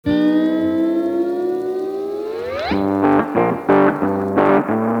Welcome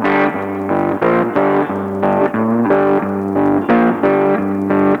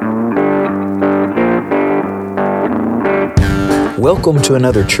to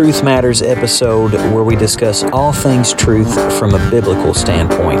another Truth Matters episode where we discuss all things truth from a biblical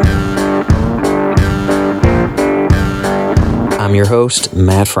standpoint. I'm your host,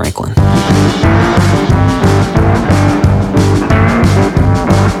 Matt Franklin.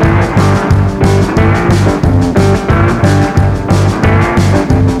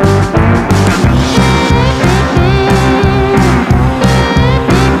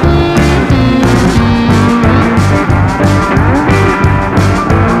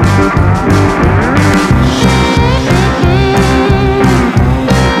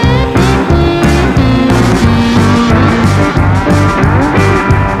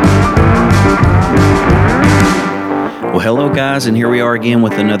 Hello, guys, and here we are again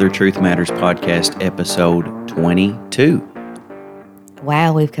with another Truth Matters podcast, episode 22.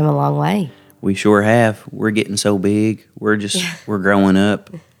 Wow, we've come a long way. We sure have. We're getting so big. We're growing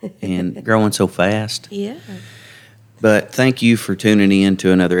up and growing so fast. Yeah. But thank you for tuning in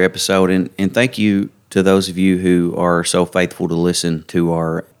to another episode, and thank you to those of you who are so faithful to listen to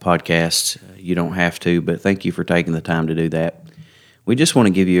our podcasts. You don't have to, but thank you for taking the time to do that. We just want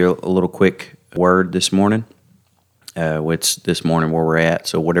to give you a little quick word this morning. It's this morning where we're at,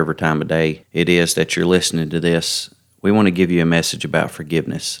 so whatever time of day it is that you're listening to this, we want to give you a message about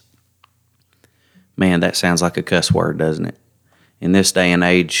forgiveness. Man, that sounds like a cuss word, doesn't it? In this day and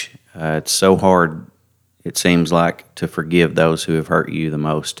age, it's so hard, it seems like, to forgive those who have hurt you the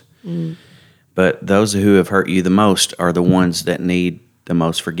most. Mm. But those who have hurt you the most are the ones that need the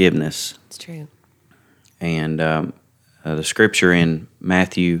most forgiveness. It's true. And the scripture in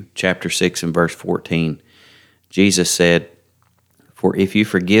Matthew chapter 6 and verse 14, Jesus said, "For if you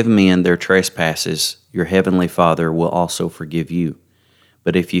forgive men their trespasses, your heavenly Father will also forgive you.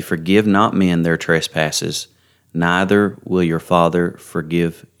 But if you forgive not men their trespasses, neither will your Father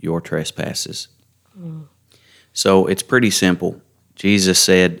forgive your trespasses." Mm. So it's pretty simple. Jesus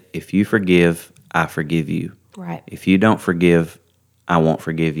said, if you forgive, I forgive you. Right. If you don't forgive, I won't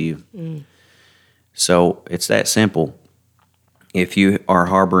forgive you. Mm. So it's that simple. If you are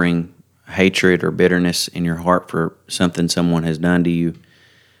harboring hatred or bitterness in your heart for something someone has done to you,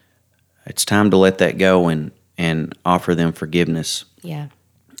 it's time to let that go and offer them forgiveness. Yeah.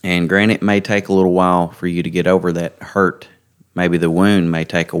 And granted, it may take a little while for you to get over that hurt. Maybe the wound may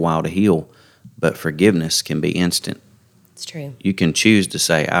take a while to heal, but forgiveness can be instant. It's true. You can choose to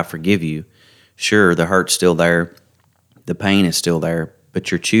say, I forgive you. Sure, the hurt's still there, the pain is still there,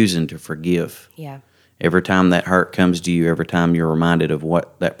 but you're choosing to forgive. Yeah. Every time that hurt comes to you, every time you're reminded of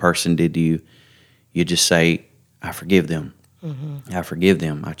what that person did to you, you just say, I forgive them. Mm-hmm. I forgive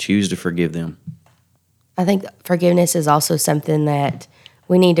them. I choose to forgive them. I think forgiveness is also something that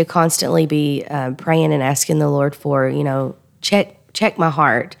we need to constantly be praying and asking the Lord for. Check my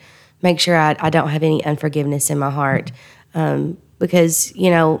heart. Make sure I don't have any unforgiveness in my heart. Because,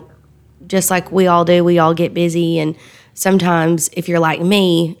 just like we all do, we all get busy. And sometimes if you're like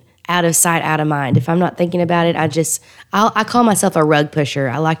me, out of sight, out of mind. If I'm not thinking about it, I call myself a rug pusher.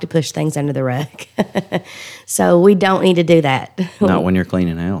 I like to push things under the rug. So we don't need to do that. Not when you're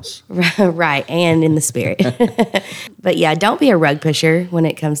cleaning house. Right, and in the spirit. But yeah, don't be a rug pusher when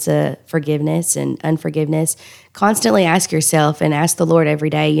it comes to forgiveness and unforgiveness. Constantly ask yourself and ask the Lord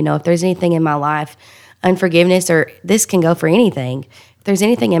every day, if there's anything in my life, unforgiveness, or this can go for anything. If there's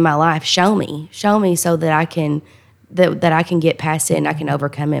anything in my life, show me so that I can get past it and I can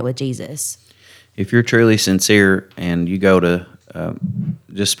overcome it with Jesus. If you're truly sincere and you go to,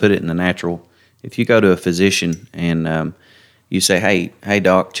 just put it in the natural, if you go to a physician and you say, hey,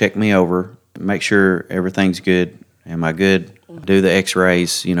 doc, check me over, make sure everything's good. Am I good? Do the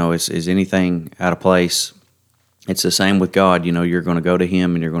x-rays, is anything out of place? It's the same with God. You're going to go to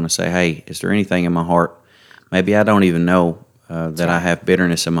Him and you're going to say, hey, is there anything in my heart? Maybe I don't even know that I have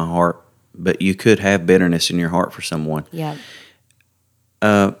bitterness in my heart. But you could have bitterness in your heart for someone. Yeah.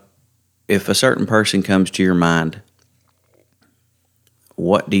 If a certain person comes to your mind,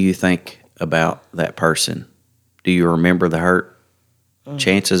 what do you think about that person? Do you remember the hurt?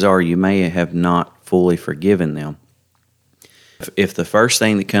 Chances are you may have not fully forgiven them. If the first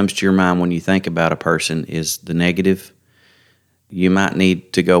thing that comes to your mind when you think about a person is the negative, you might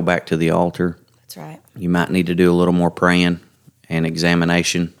need to go back to the altar. That's right. You might need to do a little more praying and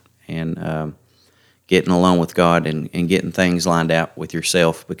examination and getting alone with God and getting things lined out with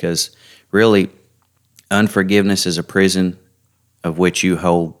yourself, because really unforgiveness is a prison of which you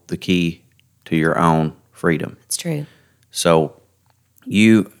hold the key to your own freedom. It's true. So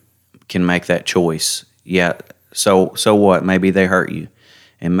you can make that choice. Yeah, so what? Maybe they hurt you,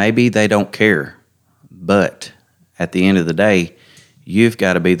 and maybe they don't care. But at the end of the day, you've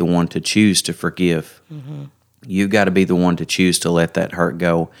got to be the one to choose to forgive. You've got to be the one to choose to let that hurt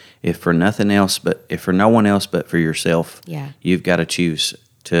go. If for no one else but for yourself, you've got to choose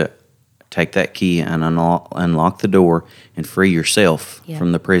to take that key and unlock the door and free yourself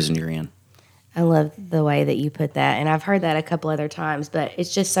from the prison you're in. I love the way that you put that. And I've heard that a couple other times, but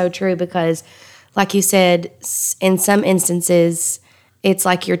it's just so true because, like you said, in some instances, it's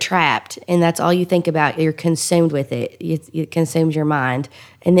like you're trapped and that's all you think about. You're consumed with it. It consumes your mind.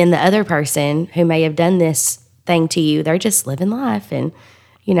 And then the other person who may have done this thing to you, they're just living life and,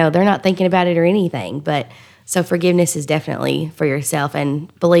 they're not thinking about it or anything. But so forgiveness is definitely for yourself.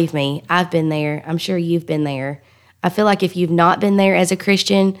 And believe me, I've been there. I'm sure you've been there. I feel like if you've not been there as a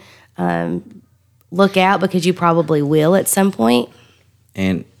Christian, look out because you probably will at some point.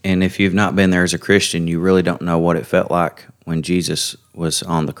 And if you've not been there as a Christian, you really don't know what it felt like when Jesus was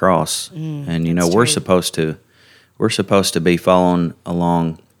on the cross. And we're supposed to be following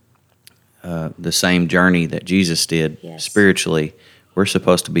along the same journey that Jesus did spiritually. We're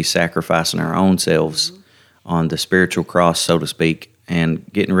supposed to be sacrificing our own selves on the spiritual cross, so to speak, and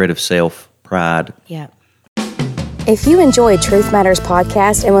getting rid of self, pride. Yeah. If you enjoy Truth Matters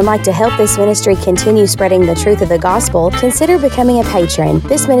podcast and would like to help this ministry continue spreading the truth of the gospel, consider becoming a patron.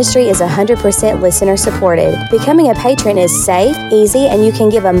 This ministry is 100% listener supported. Becoming a patron is safe, easy, and you can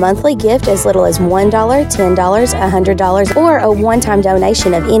give a monthly gift as little as $1, $10, $100, or a one-time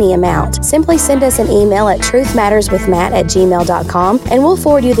donation of any amount. Simply send us an email at truthmatterswithmatt@gmail.com and we'll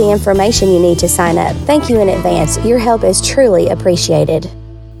forward you the information you need to sign up. Thank you in advance. Your help is truly appreciated.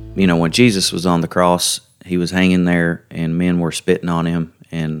 When Jesus was on the cross, he was hanging there and men were spitting on him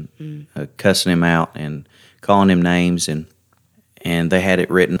and cussing him out and calling him names. And they had it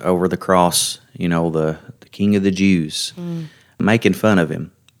written over the cross, the King of the Jews, making fun of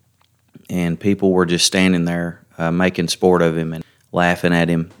him. And people were just standing there making sport of him and laughing at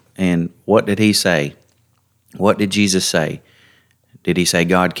him. And what did he say? What did Jesus say? Did he say,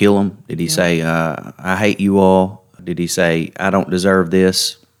 God, kill him? Did he say, I hate you all? Did he say, I don't deserve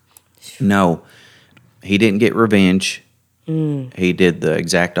this? No. He didn't get revenge. He did the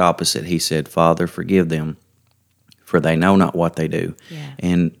exact opposite. He said, Father, forgive them, for they know not what they do. Yeah.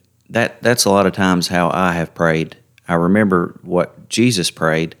 And that's a lot of times how I have prayed. I remember what Jesus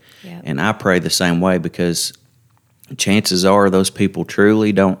prayed, and I pray the same way because chances are those people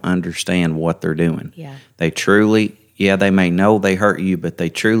truly don't understand what they're doing. Yeah. They truly, they may know they hurt you, but they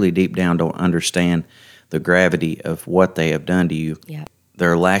truly deep down don't understand the gravity of what they have done to you. Yeah.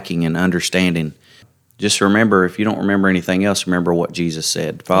 They're lacking in understanding. Just remember, if you don't remember anything else, remember what Jesus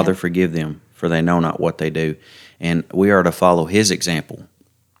said. Father, forgive them, for they know not what they do. And we are to follow his example,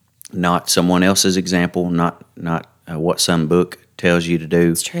 not someone else's example, not what some book tells you to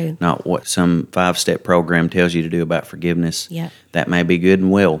do. It's true. Not what some 5-step program tells you to do about forgiveness. Yeah. That may be good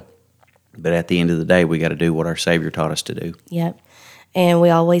and well, but at the end of the day, we got to do what our Savior taught us to do. Yep. And we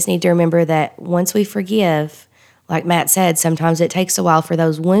always need to remember that once we forgive, like Matt said, sometimes it takes a while for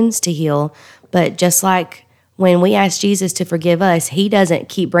those wounds to heal. But just like when we ask Jesus to forgive us, he doesn't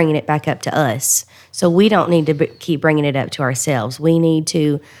keep bringing it back up to us. So we don't need to keep bringing it up to ourselves. We need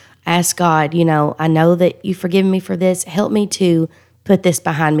to ask God, I know that you've forgiven me for this. Help me to put this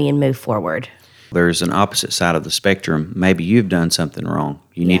behind me and move forward. There's an opposite side of the spectrum. Maybe you've done something wrong.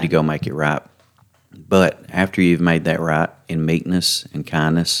 You need to go make it right. But after you've made that right in meekness and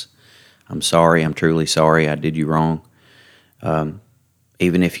kindness, I'm sorry, I'm truly sorry, I did you wrong.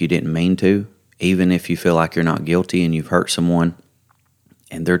 Even if you didn't mean to, even if you feel like you're not guilty and you've hurt someone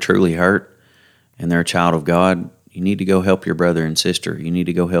and they're truly hurt and they're a child of God, you need to go help your brother and sister. You need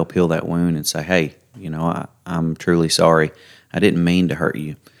to go help heal that wound and say, hey, I'm truly sorry. I didn't mean to hurt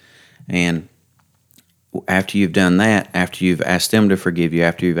you. And after you've done that, after you've asked them to forgive you,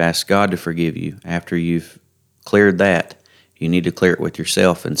 after you've asked God to forgive you, after you've cleared that, you need to clear it with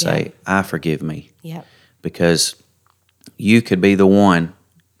yourself and say, I forgive me. Yep. Because you could be the one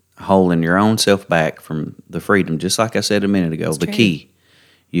holding your own self back from the freedom, just like I said a minute ago, the key.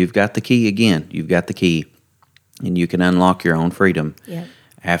 You've got the key again. You've got the key, and you can unlock your own freedom. Yep.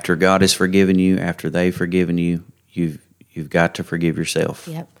 After God has forgiven you, after they've forgiven you, you've got to forgive yourself.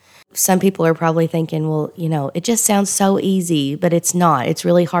 Yep. Some people are probably thinking, well, it just sounds so easy, but it's not. It's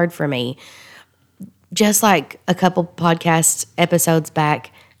really hard for me. Just like a couple podcast episodes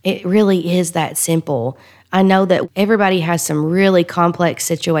back, it really is that simple. I know that everybody has some really complex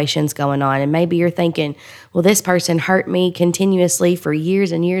situations going on, and maybe you're thinking, well, this person hurt me continuously for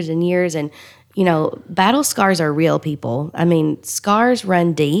years and years and years, and battle scars are real, people. I mean, scars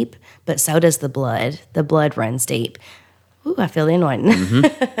run deep, but so does the blood. The blood runs deep. Ooh, I feel the anointing.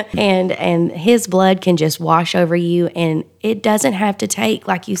 And his blood can just wash over you. And it doesn't have to take,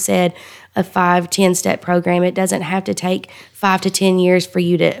 like you said, a 5-10 step program. It doesn't have to take 5 to 10 years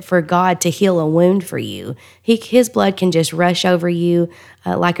for God to heal a wound for you. His blood can just rush over you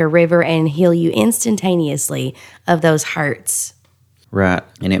like a river and heal you instantaneously of those hurts. Right.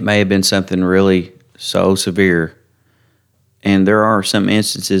 And it may have been something really so severe. And there are some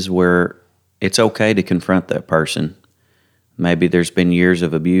instances where it's okay to confront that person. Maybe there's been years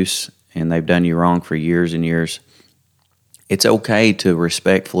of abuse and they've done you wrong for years and years. It's okay to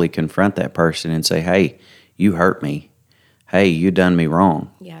respectfully confront that person and say, hey, you hurt me. Hey, you done me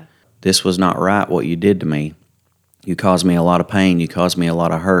wrong. Yeah. This was not right what you did to me. You caused me a lot of pain. You caused me a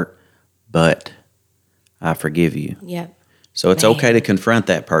lot of hurt. But I forgive you. Yeah. So it's okay to confront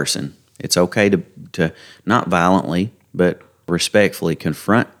that person. It's okay to not violently, but respectfully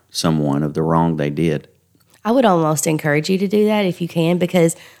confront someone of the wrong they did. I would almost encourage you to do that if you can,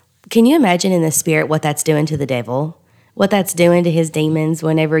 because can you imagine in the spirit what that's doing to the devil? What that's doing to his demons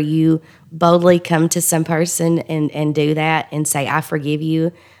whenever you boldly come to some person and do that and say, I forgive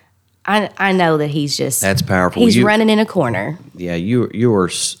you. I know that That's powerful. He's running in a corner. Yeah, you're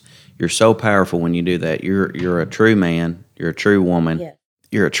so powerful when you do that. You're a true man. You're a true woman. Yeah.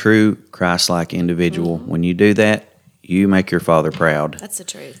 You're a true Christ-like individual. When you do that, you make your Father proud. That's the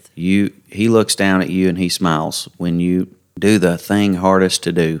truth. He looks down at you and he smiles. When you do the thing hardest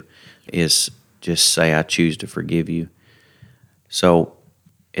to do is just say, I choose to forgive you. So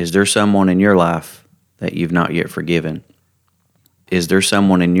is there someone in your life that you've not yet forgiven? Is there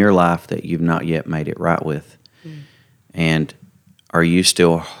someone in your life that you've not yet made it right with? And are you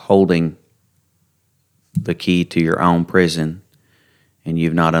still holding the key to your own prison and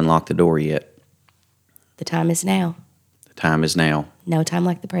you've not unlocked the door yet? The time is now. The time is now. No time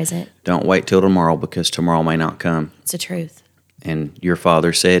like the present. Don't wait till tomorrow, because tomorrow may not come. It's the truth. And your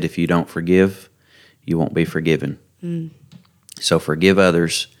Father said, if you don't forgive, you won't be forgiven. So forgive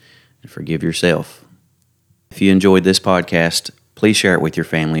others and forgive yourself. If you enjoyed this podcast, please share it with your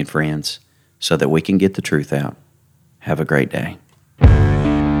family and friends so that we can get the truth out. Have a great day.